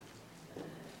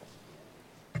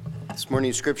This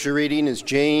morning's scripture reading is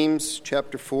James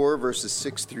chapter 4, verses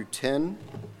 6 through 10.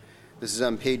 This is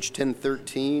on page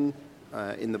 1013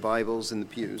 in the Bibles in the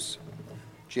pews.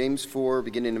 James 4,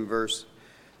 beginning in verse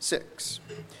 6.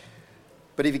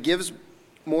 But if he gives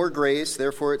more grace,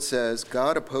 therefore it says,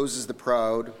 God opposes the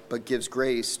proud, but gives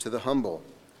grace to the humble.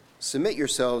 Submit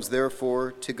yourselves,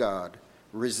 therefore, to God.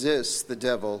 Resist the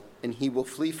devil, and he will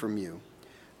flee from you.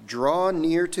 Draw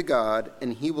near to God,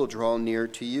 and he will draw near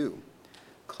to you.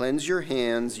 Cleanse your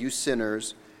hands, you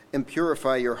sinners, and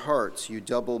purify your hearts, you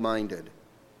double-minded.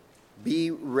 Be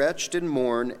wretched and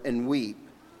mourn and weep.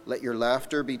 Let your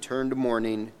laughter be turned to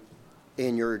mourning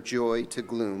and your joy to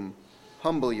gloom.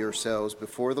 Humble yourselves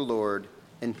before the Lord,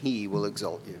 and he will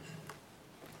exalt you.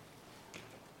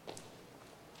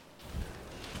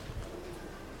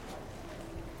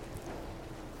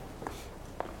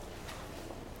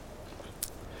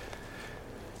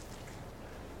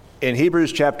 In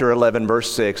Hebrews chapter 11,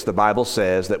 verse 6, the Bible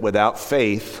says that without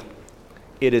faith,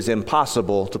 it is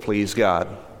impossible to please God.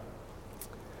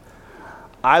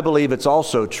 I believe it's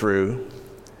also true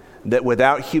that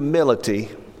without humility,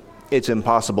 it's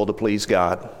impossible to please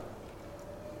God.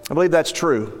 I believe that's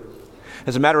true.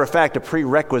 As a matter of fact, a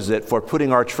prerequisite for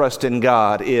putting our trust in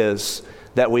God is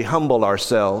that we humble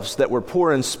ourselves, that we're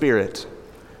poor in spirit.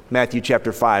 Matthew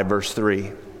chapter 5, verse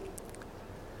 3.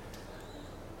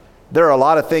 There are a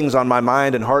lot of things on my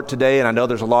mind and heart today, and I know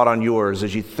there's a lot on yours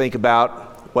as you think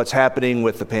about what's happening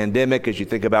with the pandemic, as you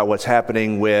think about what's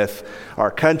happening with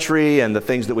our country and the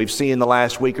things that we've seen the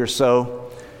last week or so.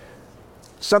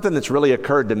 Something that's really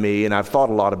occurred to me and I've thought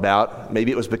a lot about, maybe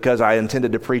it was because I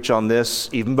intended to preach on this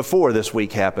even before this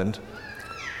week happened.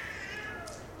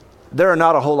 There are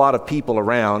not a whole lot of people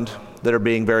around that are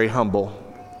being very humble.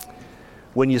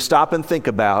 When you stop and think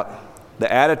about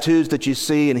the attitudes that you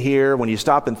see and hear, when you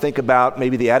stop and think about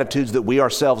maybe the attitudes that we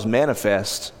ourselves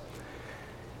manifest,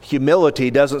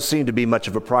 humility doesn't seem to be much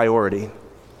of a priority.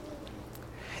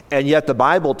 And yet the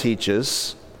Bible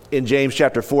teaches in James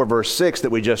chapter 4, verse 6 that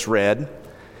we just read,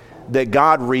 that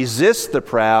God resists the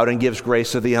proud and gives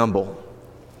grace to the humble.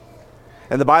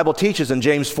 And the Bible teaches in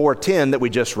James 4:10 that we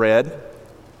just read,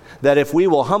 that if we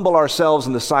will humble ourselves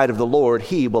in the sight of the Lord,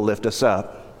 he will lift us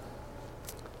up.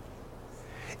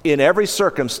 In every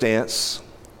circumstance,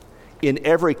 in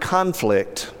every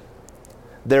conflict,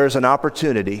 there is an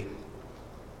opportunity.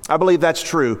 I believe that's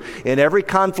true. In every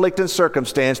conflict and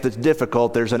circumstance that's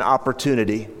difficult, there's an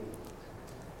opportunity.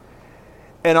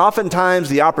 And oftentimes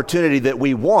the opportunity that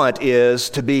we want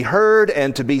is to be heard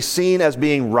and to be seen as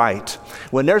being right.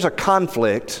 When there's a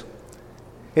conflict,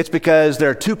 it's because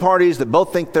there are two parties that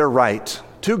both think they're right.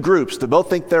 Two groups that both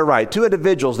think they're right, two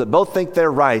individuals that both think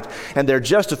they're right, and they're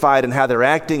justified in how they're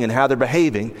acting and how they're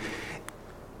behaving.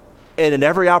 And in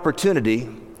every opportunity,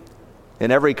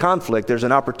 in every conflict, there's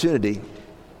an opportunity.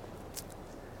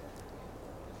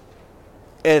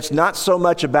 And it's not so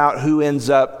much about who ends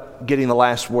up getting the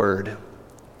last word,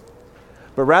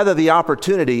 but rather the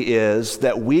opportunity is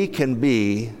that we can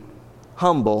be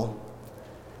humble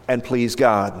and please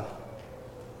God.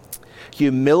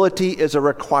 Humility is a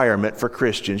requirement for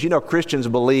Christians. You know, Christians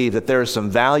believe that there are some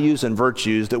values and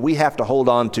virtues that we have to hold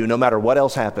on to no matter what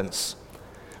else happens.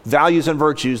 Values and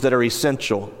virtues that are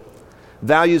essential.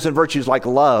 Values and virtues like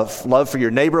love for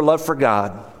your neighbor, love for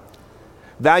God.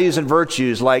 Values and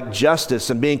virtues like justice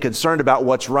and being concerned about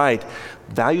what's right.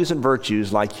 Values and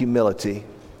virtues like humility.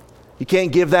 You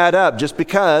can't give that up just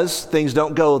because things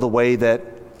don't go the way that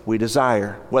we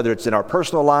desire, whether it's in our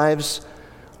personal lives,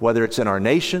 whether it's in our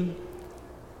nation.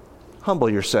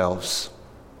 Humble yourselves.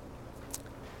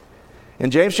 In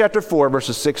James chapter 4,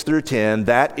 verses 6 through 10,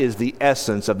 that is the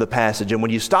essence of the passage. And when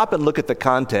you stop and look at the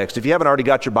context, if you haven't already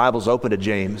got your Bibles open to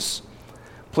James,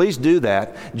 please do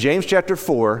that. James chapter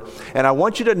 4, and I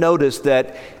want you to notice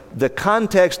that the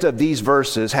context of these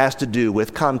verses has to do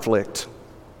with conflict.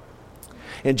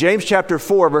 In James chapter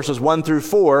 4, verses 1 through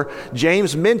 4,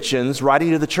 James mentions,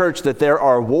 writing to the church, that there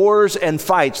are wars and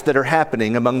fights that are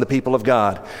happening among the people of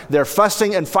God. They're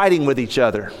fussing and fighting with each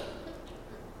other.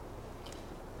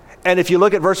 And if you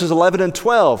look at verses 11 and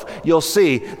 12, you'll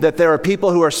see that there are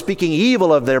people who are speaking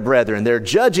evil of their brethren. They're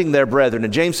judging their brethren.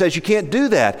 And James says you can't do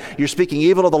that. You're speaking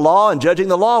evil of the law and judging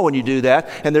the law when you do that.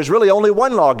 And there's really only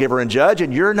one lawgiver and judge,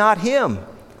 and you're not him.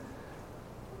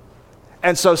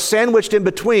 And so sandwiched in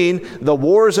between the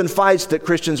wars and fights that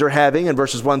Christians are having in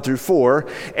verses 1 through 4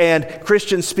 and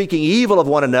Christians speaking evil of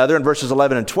one another in verses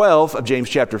 11 and 12 of James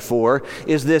chapter 4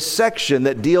 is this section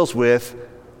that deals with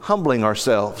humbling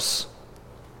ourselves.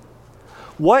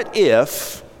 What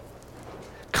if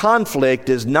conflict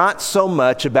is not so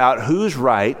much about who's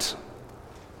right?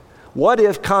 What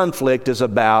if conflict is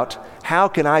about how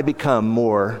can I become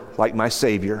more like my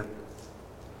Savior?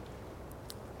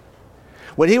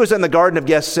 When he was in the Garden of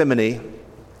Gethsemane,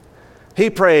 he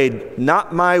prayed,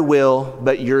 not my will,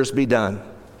 but yours be done.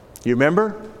 You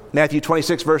remember? Matthew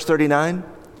 26, verse 39.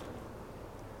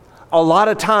 A lot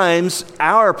of times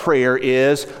our prayer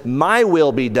is, my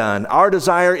will be done. Our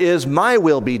desire is, my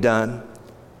will be done.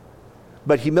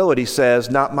 But humility says,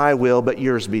 not my will, but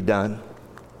yours be done.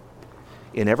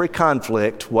 In every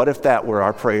conflict, what if that were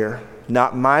our prayer?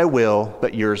 Not my will,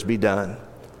 but yours be done.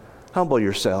 Humble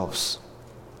yourselves.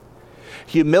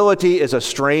 Humility is a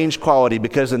strange quality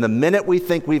because in the minute we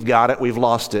think we've got it, we've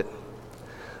lost it.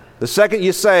 The second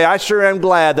you say, I sure am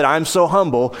glad that I'm so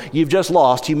humble, you've just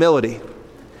lost humility.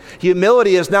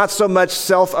 Humility is not so much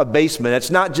self-abasement.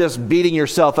 It's not just beating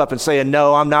yourself up and saying,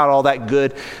 no, I'm not all that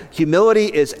good. Humility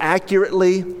is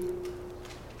accurately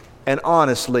and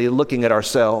honestly looking at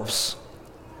ourselves,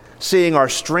 seeing our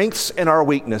strengths and our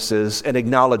weaknesses and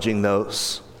acknowledging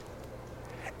those.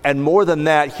 And more than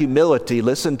that, humility,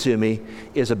 listen to me,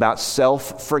 is about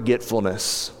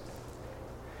self-forgetfulness.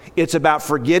 It's about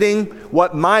forgetting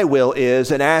what my will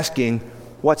is and asking,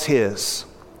 what's His?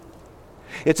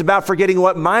 It's about forgetting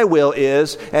what my will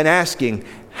is and asking,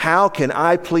 how can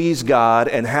I please God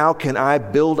and how can I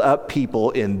build up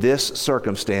people in this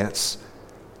circumstance?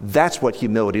 That's what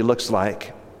humility looks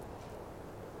like.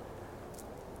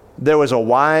 There was a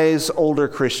wise older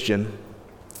Christian.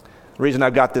 The reason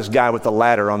I've got this guy with the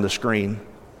ladder on the screen.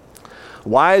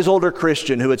 Wise older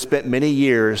Christian who had spent many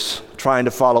years trying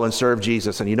to follow and serve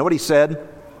Jesus. And you know what he said?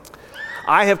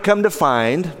 I have come to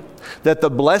find that the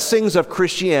blessings of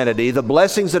Christianity, the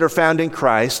blessings that are found in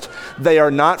Christ, they are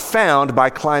not found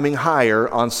by climbing higher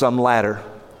on some ladder.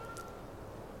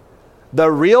 The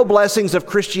real blessings of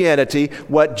Christianity,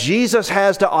 what Jesus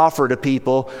has to offer to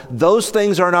people, those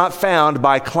things are not found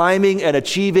by climbing and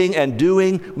achieving and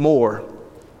doing more.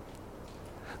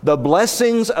 The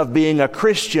blessings of being a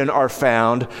Christian are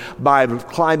found by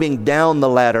climbing down the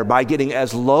ladder, by getting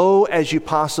as low as you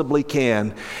possibly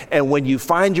can. And when you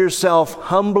find yourself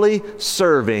humbly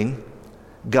serving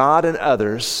God and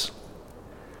others,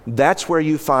 that's where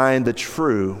you find the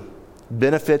true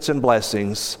benefits and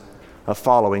blessings of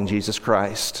following Jesus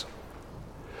Christ.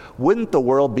 Wouldn't the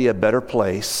world be a better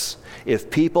place if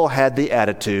people had the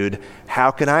attitude, how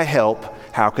can I help?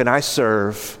 How can I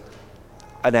serve?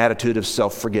 An attitude of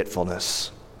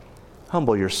self-forgetfulness.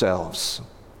 Humble yourselves.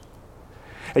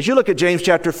 As you look at James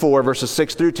chapter 4, verses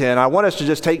 6 through 10, I want us to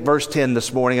just take verse 10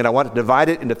 this morning and I want to divide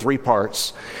it into 3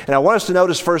 parts. And I want us to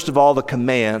notice, first of all, the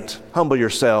command, humble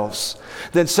yourselves.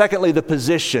 Then secondly, the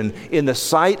position in the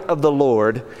sight of the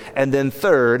Lord. And then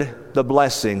third, the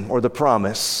blessing or the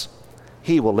promise.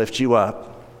 He will lift you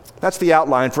up. That's the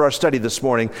outline for our study this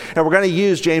morning. And we're going to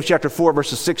use James chapter 4,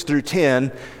 verses 6 through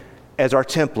 10 as our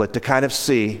template to kind of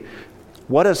see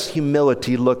what does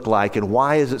humility look like and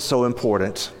why is it so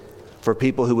important for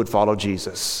people who would follow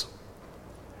Jesus.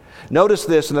 Notice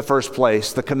this in the first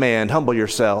place, the command, humble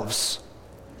yourselves.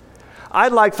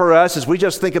 I'd like for us, as we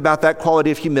just think about that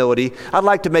quality of humility, I'd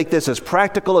like to make this as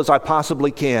practical as I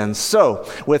possibly can. So,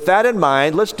 with that in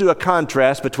mind, let's do a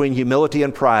contrast between humility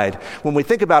and pride. When we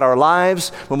think about our lives,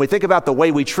 when we think about the way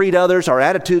we treat others, our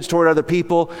attitudes toward other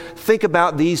people, think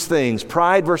about these things,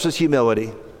 pride versus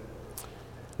humility.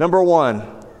 Number 1,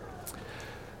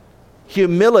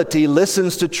 humility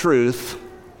listens to truth.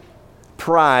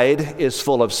 Pride is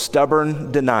full of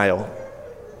stubborn denial.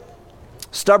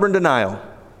 Stubborn denial.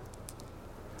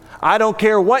 I don't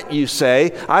care what you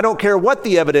say. I don't care what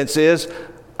the evidence is.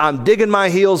 I'm digging my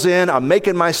heels in. I'm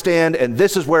making my stand, and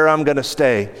this is where I'm going to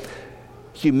stay.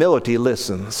 Humility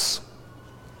listens.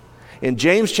 In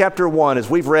James chapter 1, as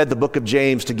we've read the book of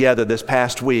James together this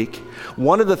past week,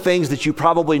 one of the things that you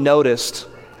probably noticed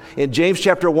in James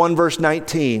chapter 1, verse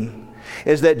 19,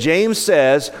 is that James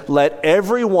says, let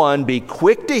everyone be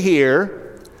quick to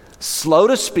hear, slow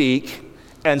to speak,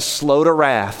 and slow to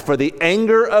wrath, for the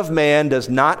anger of man does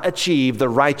not achieve the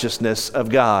righteousness of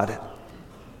God.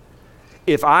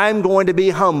 If I'm going to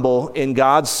be humble in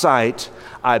God's sight,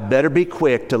 I better be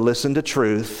quick to listen to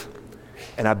truth,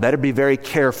 and I better be very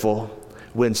careful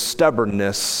when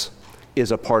stubbornness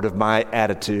is a part of my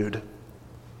attitude.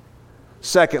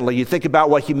 Secondly, you think about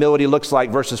what humility looks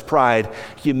like versus pride.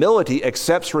 Humility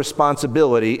accepts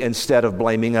responsibility instead of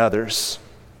blaming others.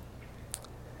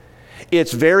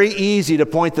 It's very easy to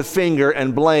point the finger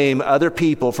and blame other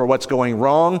people for what's going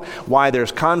wrong, why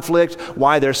there's conflict,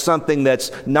 why there's something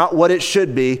that's not what it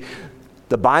should be.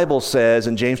 The Bible says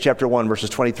in James chapter 1, verses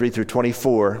 23 through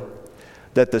 24,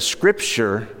 that the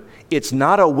Scripture, it's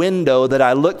not a window that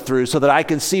I look through so that I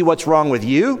can see what's wrong with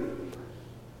you.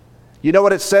 You know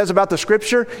what it says about the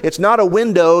Scripture? It's not a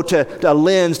window a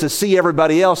lens to see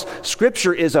everybody else.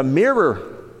 Scripture is a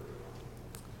mirror.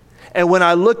 And when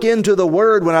I look into the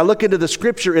Word, when I look into the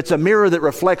Scripture, it's a mirror that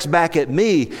reflects back at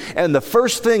me. And the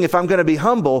first thing, if I'm going to be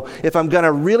humble, if I'm going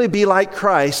to really be like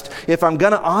Christ, if I'm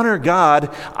going to honor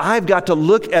God, I've got to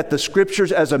look at the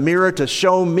Scriptures as a mirror to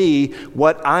show me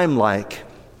what I'm like.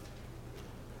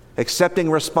 Accepting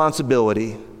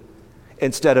responsibility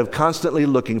instead of constantly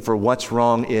looking for what's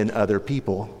wrong in other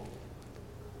people.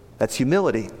 That's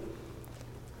humility.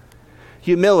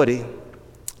 Humility.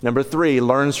 Number 3,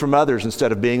 learns from others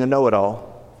instead of being a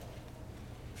know-it-all.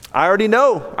 I already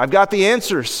know. I've got the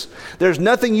answers. There's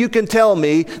nothing you can tell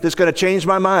me that's going to change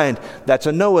my mind. That's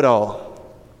a know-it-all.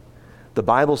 The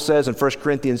Bible says in 1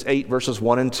 Corinthians 8, verses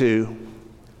 1 and 2,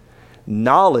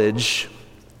 knowledge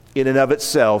in and of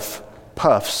itself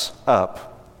puffs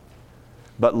up,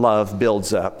 but love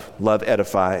builds up. Love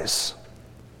edifies.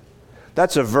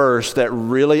 That's a verse that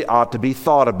really ought to be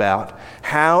thought about.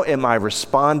 How am I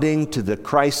responding to the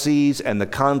crises and the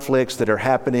conflicts that are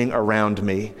happening around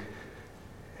me?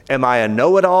 Am I a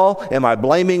know-it-all? Am I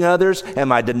blaming others? Am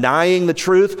I denying the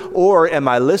truth? Or am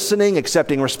I listening,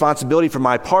 accepting responsibility for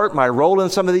my part, my role in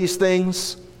some of these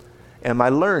things? Am I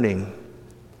learning?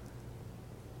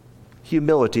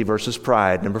 Humility versus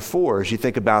pride. Number 4, as you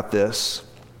think about this,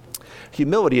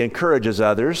 humility encourages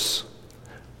others.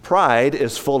 Pride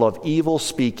is full of evil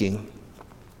speaking.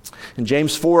 In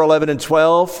James 4:11 and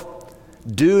 12,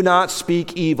 do not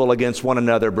speak evil against one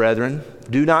another, brethren.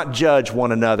 Do not judge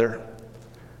one another.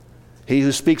 He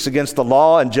who speaks against the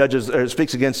law and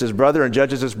speaks against his brother and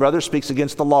judges his brother speaks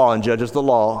against the law and judges the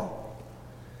law.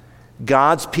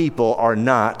 God's people are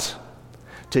not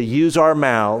to use our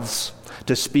mouths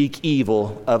to speak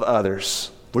evil of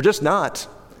others. We're just not.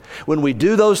 When we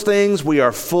do those things, we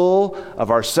are full of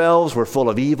ourselves, we're full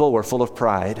of evil, we're full of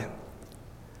pride.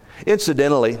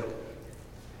 Incidentally,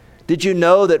 did you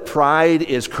know that pride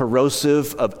is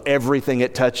corrosive of everything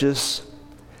it touches?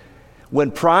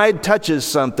 When pride touches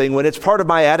something, when it's part of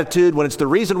my attitude, when it's the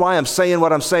reason why I'm saying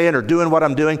what I'm saying or doing what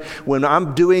I'm doing,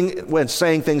 when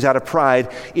saying things out of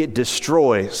pride, it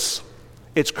destroys.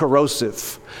 It's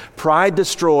corrosive. Pride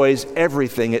destroys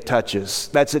everything it touches.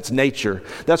 That's its nature.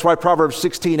 That's why Proverbs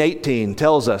 16:18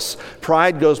 tells us,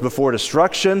 pride goes before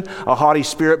destruction, a haughty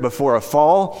spirit before a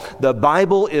fall. The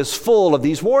Bible is full of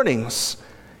these warnings.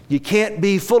 You can't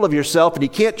be full of yourself, and you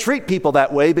can't treat people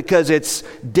that way because it's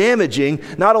damaging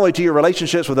not only to your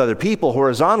relationships with other people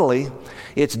horizontally,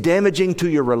 it's damaging to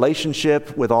your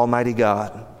relationship with Almighty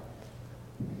God.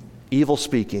 Evil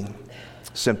speaking,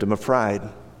 symptom of pride.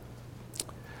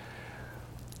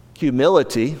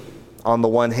 Humility, on the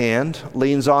one hand,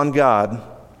 leans on God,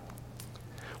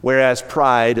 whereas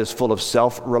pride is full of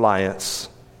self-reliance.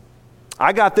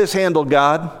 I got this handled,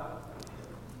 God.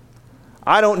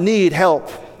 I don't need help.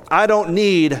 I don't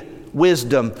need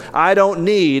wisdom. I don't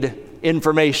need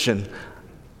information.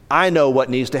 I know what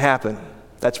needs to happen.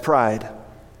 That's pride.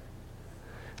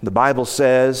 The Bible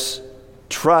says,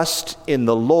 trust in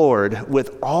the Lord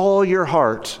with all your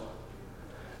heart.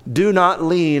 Do not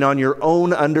lean on your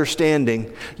own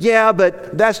understanding. Yeah,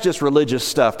 but that's just religious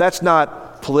stuff. That's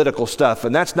not political stuff,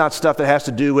 and that's not stuff that has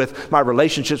to do with my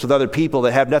relationships with other people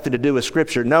that have nothing to do with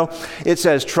Scripture. No, it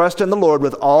says, trust in the Lord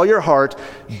with all your heart.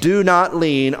 Do not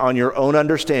lean on your own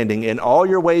understanding. In all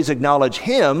your ways acknowledge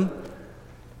Him,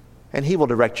 and He will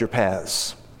direct your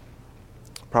paths.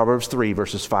 Proverbs 3,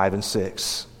 verses 5 and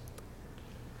 6.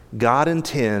 God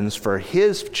intends for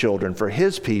His children, for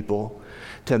His people,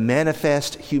 to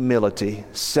manifest humility,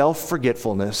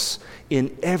 self-forgetfulness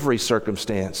in every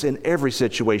circumstance, in every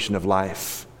situation of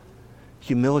life.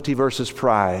 Humility versus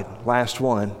pride. Last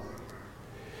one.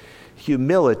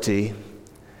 Humility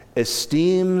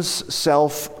esteems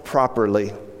self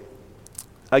properly.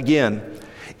 Again,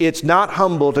 it's not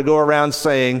humble to go around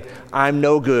saying, I'm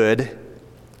no good.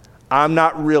 I'm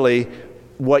not really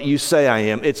what you say I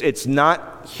am. It's not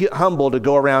humble to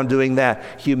go around doing that.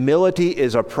 Humility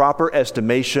is a proper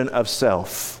estimation of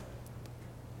self.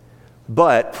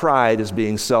 But pride is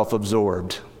being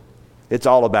self-absorbed. It's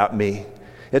all about me.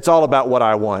 It's all about what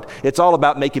I want. It's all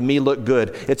about making me look good.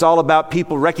 It's all about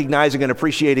people recognizing and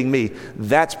appreciating me.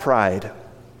 That's pride.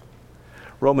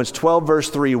 Romans 12, verse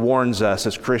 3 warns us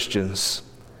as Christians,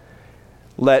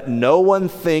 let no one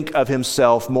think of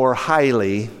himself more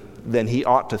highly than he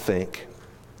ought to think.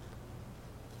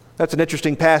 That's an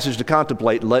interesting passage to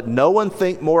contemplate. Let no one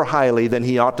think more highly than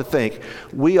he ought to think.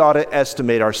 We ought to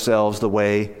estimate ourselves the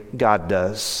way God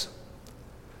does.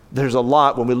 There's a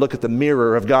lot when we look at the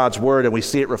mirror of God's Word and we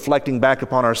see it reflecting back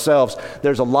upon ourselves.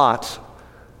 There's a lot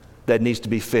that needs to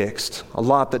be fixed, a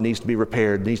lot that needs to be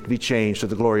repaired, needs to be changed to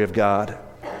the glory of God.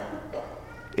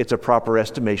 It's a proper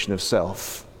estimation of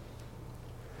self.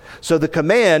 So the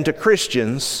command to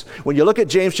Christians, when you look at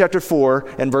James chapter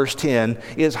 4 and verse 10,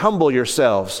 is humble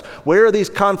yourselves. Where are these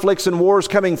conflicts and wars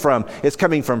coming from? It's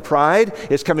coming from pride.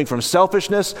 It's coming from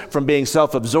selfishness, from being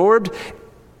self-absorbed.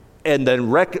 And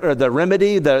the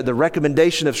remedy, the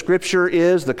recommendation of Scripture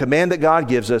is, the command that God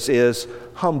gives us is,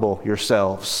 humble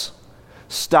yourselves.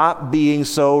 Stop being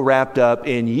so wrapped up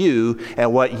in you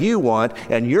and what you want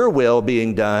and your will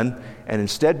being done, and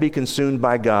instead be consumed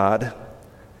by God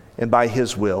and by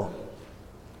His will.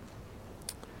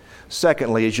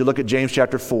 Secondly, as you look at James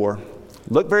chapter 4,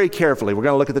 look very carefully. We're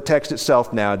going to look at the text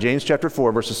itself now. James chapter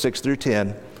 4, verses 6 through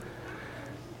 10.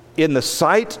 In the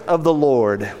sight of the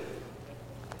Lord,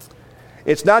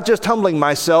 it's not just humbling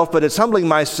myself, but it's humbling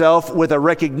myself with a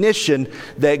recognition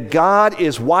that God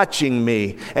is watching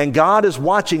me, and God is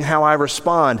watching how I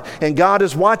respond, and God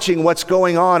is watching what's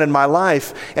going on in my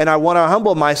life, and I want to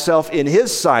humble myself in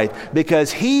His sight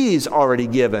because He's already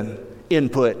given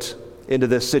input into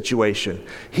this situation.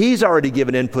 He's already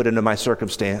given input into my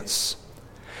circumstance.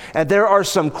 And there are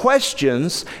some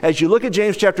questions, as you look at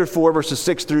James chapter 4, verses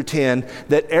 6 through 10,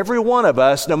 that every one of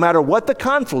us, no matter what the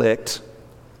conflict,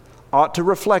 ought to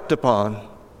reflect upon.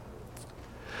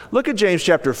 Look at James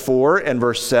chapter 4 and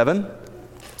verse 7.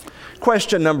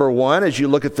 Question number 1, as you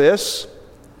look at this.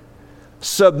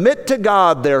 Submit to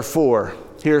God, therefore.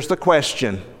 Here's the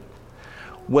question.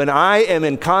 When I am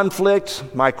in conflict,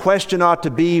 my question ought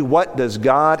to be, what does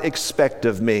God expect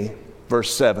of me?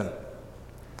 Verse 7.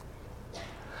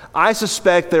 I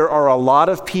suspect there are a lot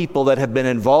of people that have been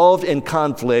involved in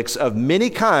conflicts of many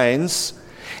kinds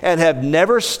and have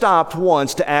never stopped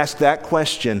once to ask that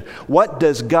question, what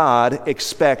does God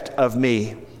expect of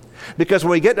me? Because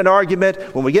when we get in an argument,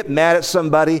 when we get mad at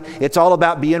somebody, it's all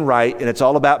about being right, and it's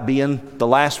all about being the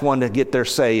last one to get their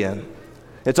say in.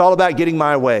 It's all about getting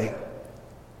my way.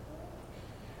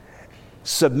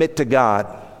 Submit to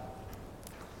God.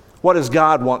 What does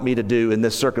God want me to do in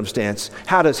this circumstance?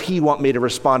 How does He want me to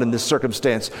respond in this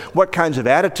circumstance? What kinds of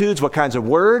attitudes, what kinds of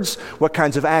words, what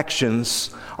kinds of actions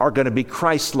are going to be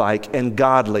Christ-like and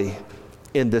godly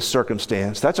in this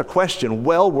circumstance? That's a question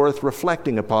well worth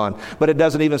reflecting upon. But it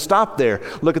doesn't even stop there.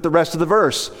 Look at the rest of the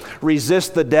verse.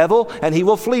 Resist the devil and he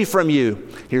will flee from you.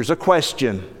 Here's a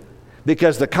question,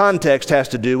 because the context has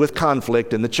to do with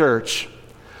conflict in the church.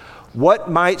 What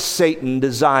might Satan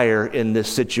desire in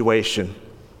this situation?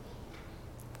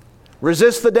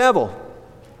 Resist the devil.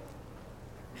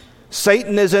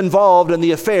 Satan is involved in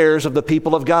the affairs of the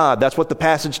people of God. That's what the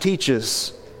passage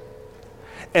teaches.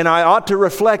 And I ought to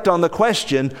reflect on the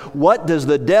question, what does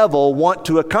the devil want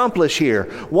to accomplish here?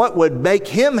 What would make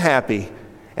him happy?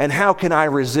 And how can I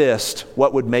resist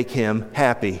what would make him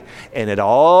happy? And it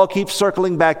all keeps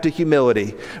circling back to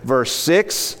humility. Verse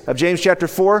 6 of James chapter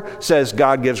 4 says,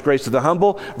 God gives grace to the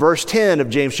humble. Verse 10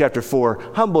 of James chapter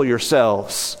 4, humble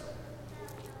yourselves.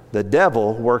 The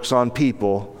devil works on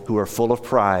people who are full of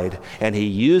pride, and he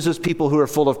uses people who are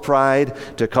full of pride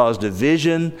to cause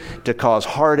division, to cause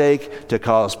heartache, to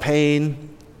cause pain.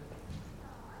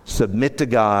 Submit to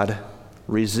God,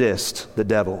 resist the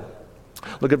devil.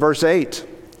 Look at verse 8.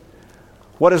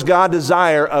 What does God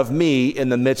desire of me in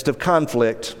the midst of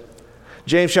conflict?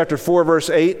 James chapter 4,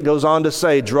 verse 8 goes on to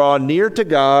say, draw near to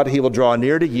God, He will draw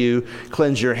near to you.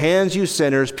 Cleanse your hands, you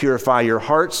sinners. Purify your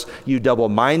hearts, you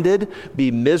double-minded.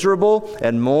 Be miserable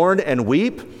and mourn and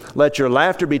weep. Let your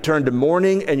laughter be turned to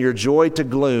mourning and your joy to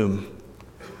gloom.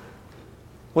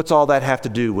 What's all that have to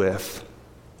do with?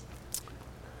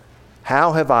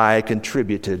 How have I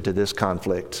contributed to this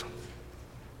conflict?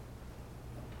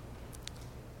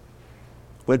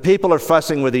 When people are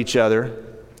fussing with each other,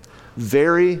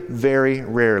 very, very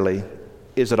rarely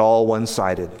is it all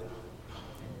one-sided.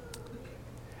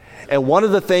 And one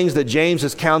of the things that James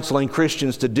is counseling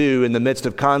Christians to do in the midst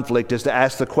of conflict is to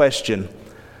ask the question,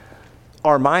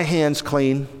 are my hands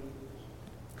clean?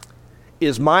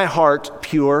 Is my heart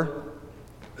pure?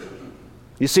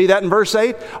 You see that in verse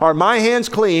 8? Are my hands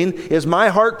clean? Is my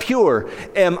heart pure?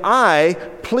 Am I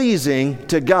pleasing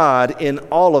to God in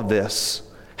all of this?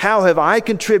 How have I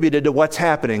contributed to what's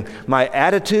happening? My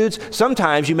attitudes,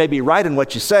 sometimes you may be right in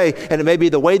what you say, and it may be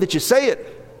the way that you say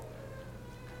it.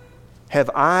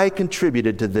 Have I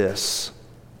contributed to this?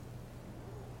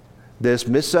 This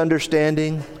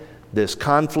misunderstanding, this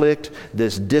conflict,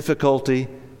 this difficulty,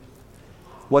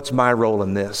 what's my role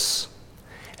in this?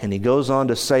 And he goes on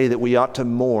to say that we ought to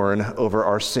mourn over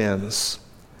our sins.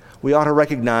 We ought to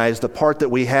recognize the part that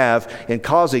we have in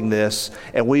causing this,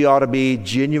 and we ought to be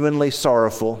genuinely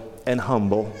sorrowful and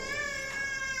humble.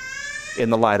 in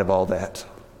the light of all that.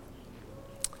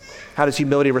 How does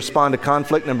humility respond to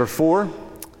conflict? Number 4,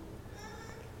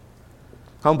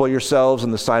 humble yourselves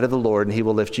in the sight of the Lord, and he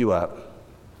will lift you up.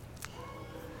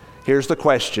 Here's the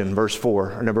question,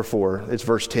 number 4. It's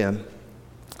verse 10.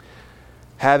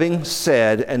 Having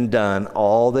said and done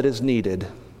all that is needed,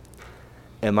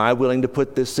 am I willing to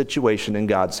put this situation in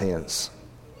God's hands?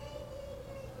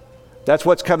 That's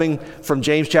what's coming from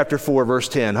James chapter 4, verse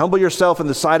 10. Humble yourself in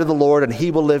the sight of the Lord, and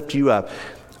he will lift you up.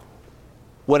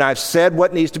 When I've said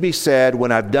what needs to be said,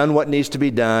 when I've done what needs to be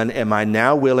done, am I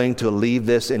now willing to leave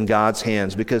this in God's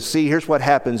hands? Because see, here's what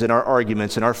happens in our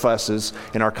arguments, in our fusses,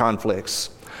 in our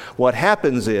conflicts. What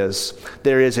happens is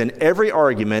there is in every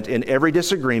argument, in every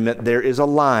disagreement, there is a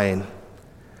line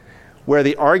where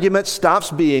the argument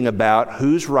stops being about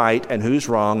who's right and who's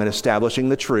wrong and establishing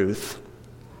the truth.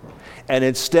 And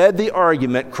instead the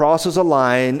argument crosses a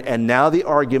line, and now the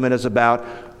argument is about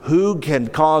who can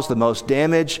cause the most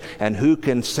damage and who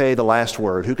can say the last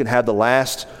word, who can have the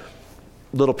last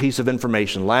little piece of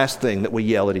information, last thing that we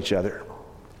yell at each other.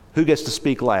 Who gets to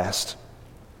speak last?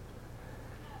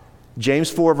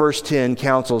 James 4 verse 10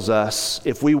 counsels us,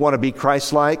 if we want to be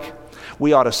Christ-like,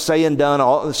 we ought to say and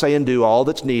do all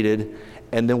that's needed,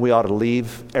 and then we ought to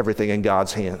leave everything in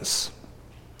God's hands.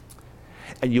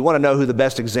 And you want to know who the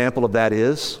best example of that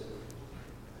is?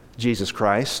 Jesus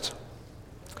Christ.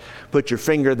 Put your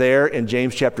finger there in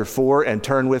James chapter 4 and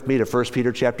turn with me to 1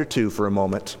 Peter chapter 2 for a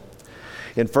moment.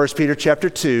 In 1 Peter chapter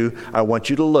 2, I want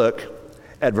you to look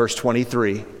at verse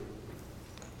 23.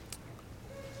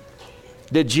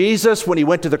 Did Jesus, when he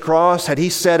went to the cross, had he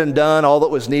said and done all that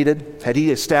was needed? Had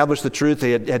he established the truth?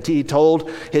 Had he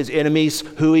told his enemies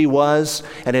who he was?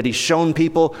 And had he shown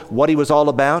people what he was all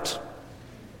about?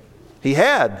 He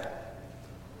had.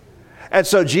 And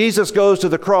so Jesus goes to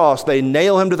the cross. They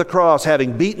nail him to the cross,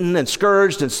 having beaten and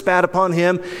scourged and spat upon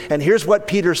him. And here's what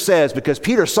Peter says, because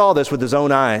Peter saw this with his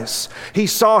own eyes. He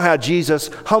saw how Jesus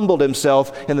humbled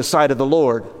himself in the sight of the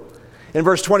Lord. In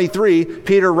verse 23,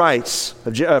 Peter writes,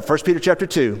 1 Peter chapter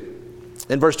 2,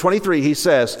 in verse 23, he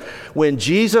says, when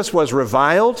Jesus was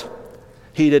reviled,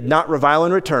 he did not revile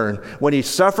in return. When he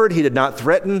suffered, he did not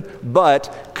threaten,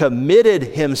 but committed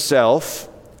himself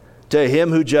to him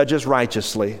who judges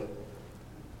righteously.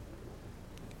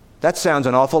 That sounds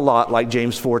an awful lot like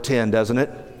James 4:10, doesn't it?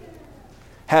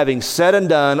 Having said and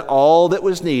done all that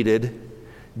was needed,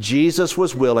 Jesus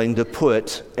was willing to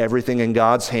put everything in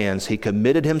God's hands. He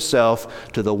committed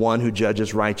himself to the one who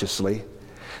judges righteously.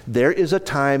 There is a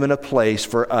time and a place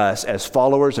for us as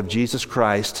followers of Jesus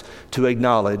Christ to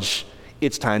acknowledge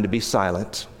it's time to be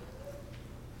silent.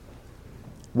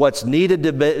 What's needed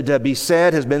to be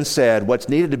said has been said. What's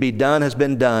needed to be done has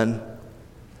been done.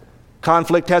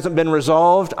 Conflict hasn't been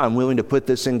resolved. I'm willing to put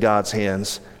this in God's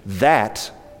hands. That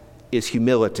is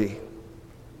humility.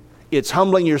 It's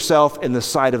humbling yourself in the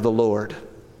sight of the Lord.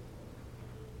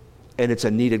 And it's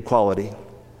a needed quality.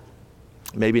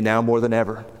 Maybe now more than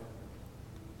ever.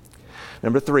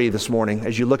 Number 3 this morning,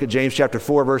 as you look at James chapter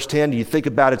 4, verse 10, do you think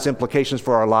about its implications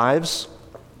for our lives?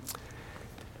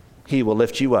 He will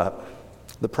lift you up.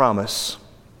 The promise.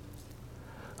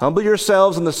 Humble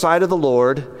yourselves in the sight of the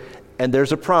Lord, and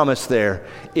there's a promise there.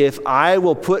 If I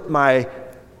will put my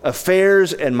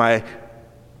affairs and my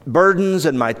burdens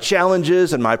and my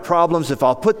challenges and my problems, if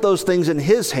I'll put those things in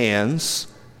his hands,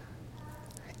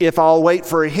 if I'll wait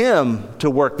for him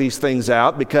to work these things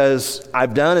out because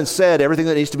I've done and said everything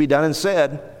that needs to be done and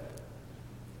said,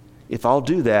 if I'll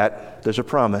do that, there's a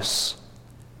promise.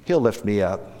 He'll lift me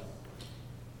up.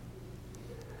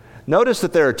 Notice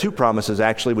that there are 2 promises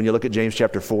actually when you look at James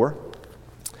chapter 4.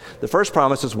 The first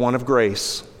promise is one of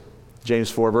grace. James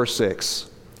 4 verse 6.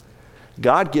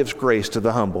 God gives grace to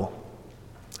the humble.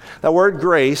 That word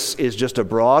grace is just a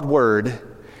broad word,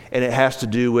 and it has to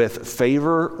do with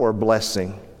favor or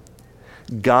blessing.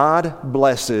 God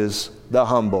blesses the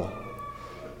humble.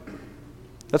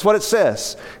 That's what it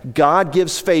says. God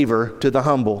gives favor to the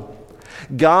humble.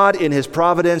 God in his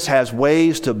providence has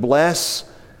ways to bless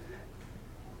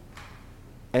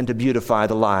and to beautify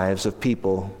the lives of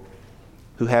people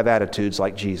who have attitudes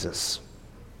like Jesus.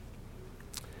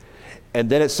 And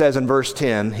then it says in verse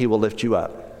 10, he will lift you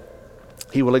up.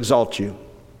 He will exalt you.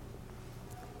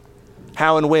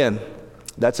 How and when?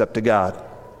 That's up to God.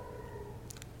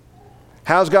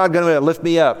 How's God going to lift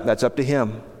me up? That's up to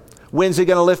him. When's he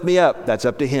going to lift me up? That's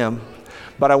up to him.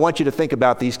 But I want you to think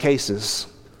about these cases.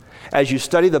 As you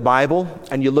study the Bible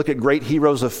and you look at great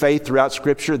heroes of faith throughout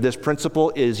Scripture, this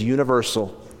principle is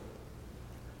universal.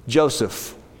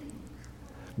 Joseph.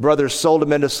 Brothers sold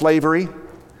him into slavery.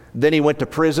 Then he went to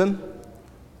prison.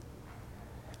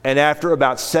 And after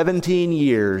about 17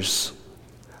 years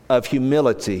of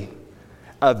humility,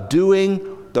 of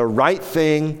doing the right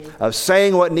thing, of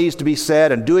saying what needs to be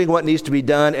said and doing what needs to be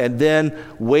done, and then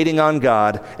waiting on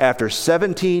God. After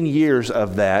 17 years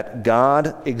of that,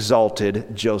 God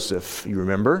exalted Joseph. You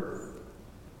remember?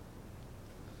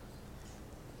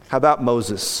 How about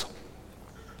Moses?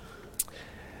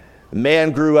 A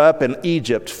man grew up in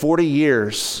Egypt 40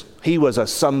 years. He was a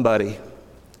somebody.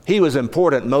 He was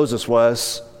important, Moses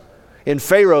was. In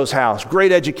Pharaoh's house,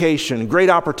 great education, great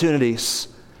opportunities.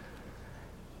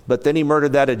 But then he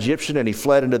murdered that Egyptian and he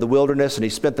fled into the wilderness, and he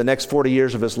spent the next 40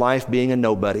 years of his life being a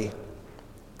nobody.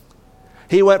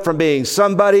 He went from being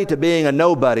somebody to being a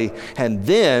nobody. And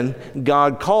then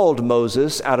God called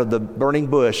Moses out of the burning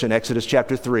bush in Exodus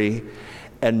chapter 3.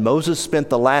 And Moses spent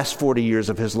the last 40 years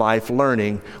of his life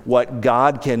learning what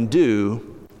God can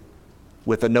do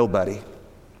with a nobody.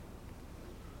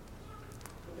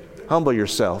 Humble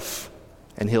yourself,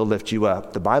 and he'll lift you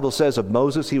up. The Bible says of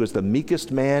Moses, he was the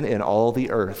meekest man in all the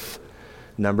earth.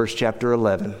 Numbers chapter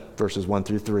 11, verses 1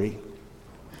 through 3.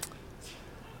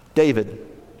 David.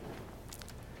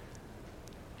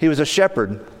 He was a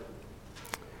shepherd.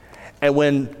 And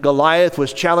when Goliath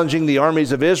was challenging the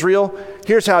armies of Israel,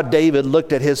 here's how David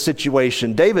looked at his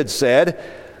situation. David said,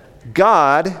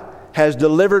 God has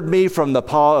delivered me from the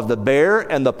paw of the bear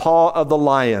and the paw of the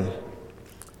lion.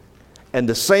 And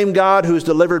the same God who's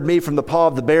delivered me from the paw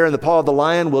of the bear and the paw of the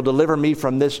lion will deliver me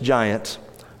from this giant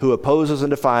who opposes and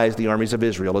defies the armies of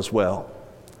Israel as well.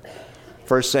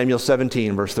 1 Samuel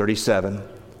 17, verse 37.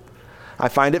 I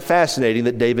find it fascinating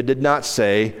that David did not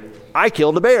say, I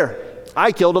killed a bear.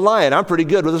 I killed a lion. I'm pretty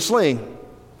good with a sling.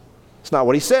 It's not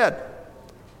what he said.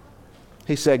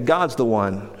 He said, God's the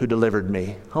one who delivered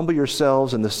me. Humble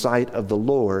yourselves in the sight of the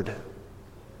Lord,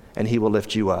 and he will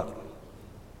lift you up.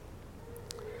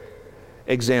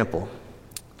 Example,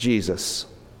 Jesus.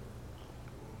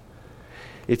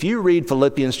 If you read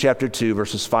Philippians chapter 2,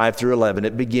 verses 5 through 11,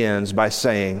 it begins by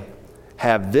saying,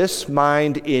 have this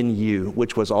mind in you,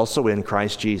 which was also in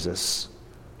Christ Jesus.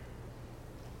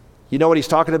 You know what he's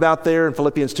talking about there in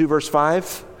Philippians 2, verse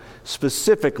 5?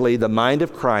 Specifically, the mind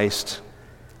of Christ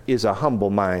is a humble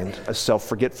mind, a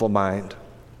self-forgetful mind.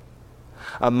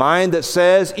 A mind that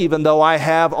says, even though I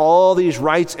have all these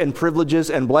rights and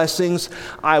privileges and blessings,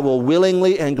 I will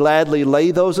willingly and gladly lay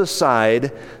those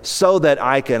aside so that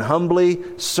I can humbly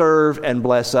serve and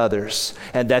bless others.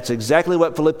 And that's exactly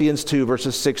what Philippians 2,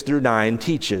 verses 6 through 9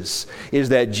 teaches, is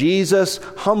that Jesus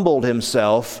humbled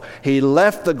himself. He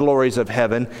left the glories of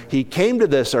heaven. He came to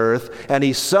this earth, and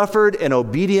he suffered and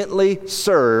obediently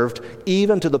served,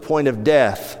 even to the point of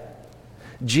death.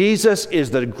 Jesus is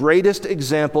the greatest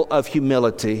example of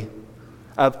humility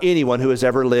of anyone who has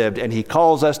ever lived, and he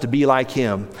calls us to be like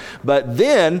him. But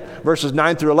then, verses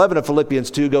 9 through 11 of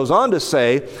Philippians 2 goes on to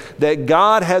say that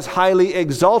God has highly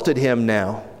exalted him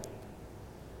now.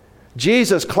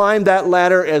 Jesus climbed that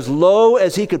ladder as low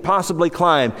as he could possibly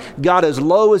climb, got as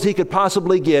low as he could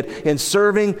possibly get in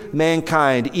serving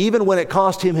mankind, even when it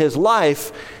cost him his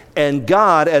life, and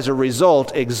God, as a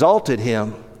result, exalted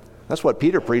him. That's what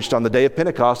Peter preached on the day of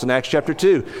Pentecost in Acts chapter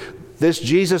 2. This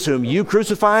Jesus whom you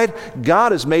crucified,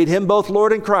 God has made him both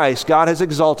Lord and Christ. God has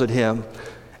exalted him.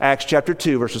 Acts chapter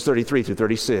 2, verses 33 through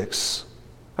 36.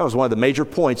 That was one of the major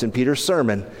points in Peter's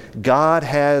sermon. God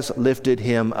has lifted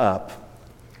him up.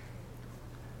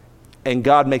 And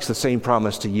God makes the same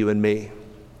promise to you and me.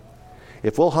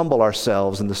 If we'll humble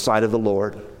ourselves in the sight of the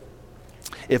Lord,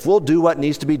 if we'll do what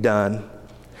needs to be done,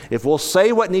 if we'll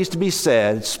say what needs to be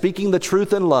said, speaking the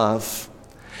truth in love,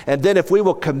 and then if we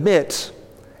will commit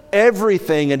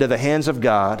everything into the hands of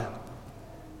God,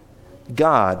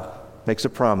 God makes a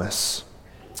promise.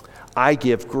 I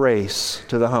give grace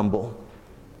to the humble.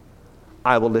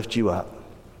 I will lift you up.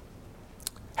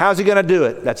 How's he going to do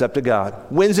it? That's up to God.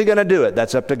 When's he going to do it?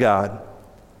 That's up to God.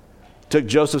 Took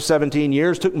Joseph 17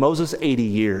 years, took Moses 80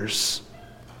 years.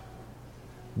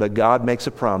 But God makes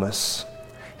a promise.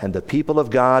 And the people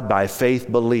of God, by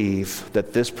faith, believe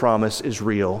that this promise is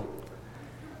real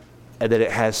and that it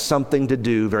has something to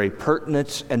do, very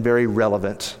pertinent and very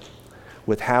relevant,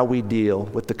 with how we deal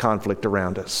with the conflict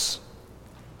around us.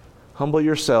 Humble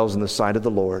yourselves in the sight of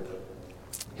the Lord.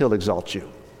 He'll exalt you.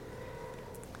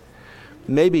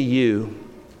 Maybe you,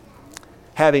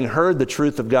 having heard the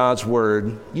truth of God's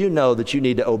word, you know that you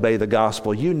need to obey the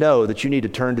gospel. You know that you need to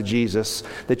turn to Jesus,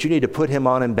 that you need to put him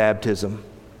on in baptism.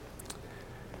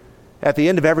 At the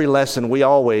end of every lesson, we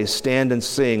always stand and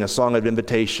sing a song of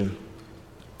invitation.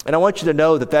 And I want you to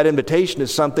know that that invitation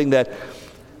is something that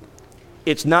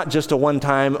it's not just a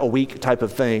one-time a week type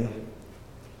of thing.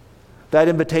 That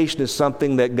invitation is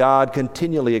something that God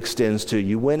continually extends to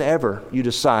you whenever you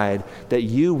decide that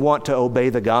you want to obey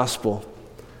the gospel.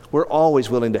 We're always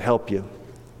willing to help you.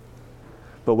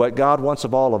 But what God wants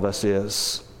of all of us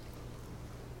is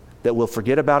that we'll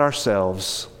forget about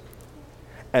ourselves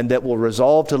and that we'll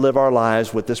resolve to live our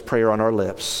lives with this prayer on our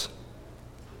lips.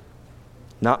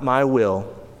 Not my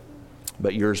will,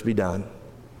 but yours be done.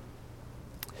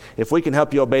 If we can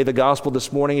help you obey the gospel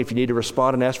this morning, if you need to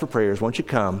respond and ask for prayers, won't you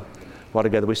come while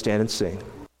together we stand and sing.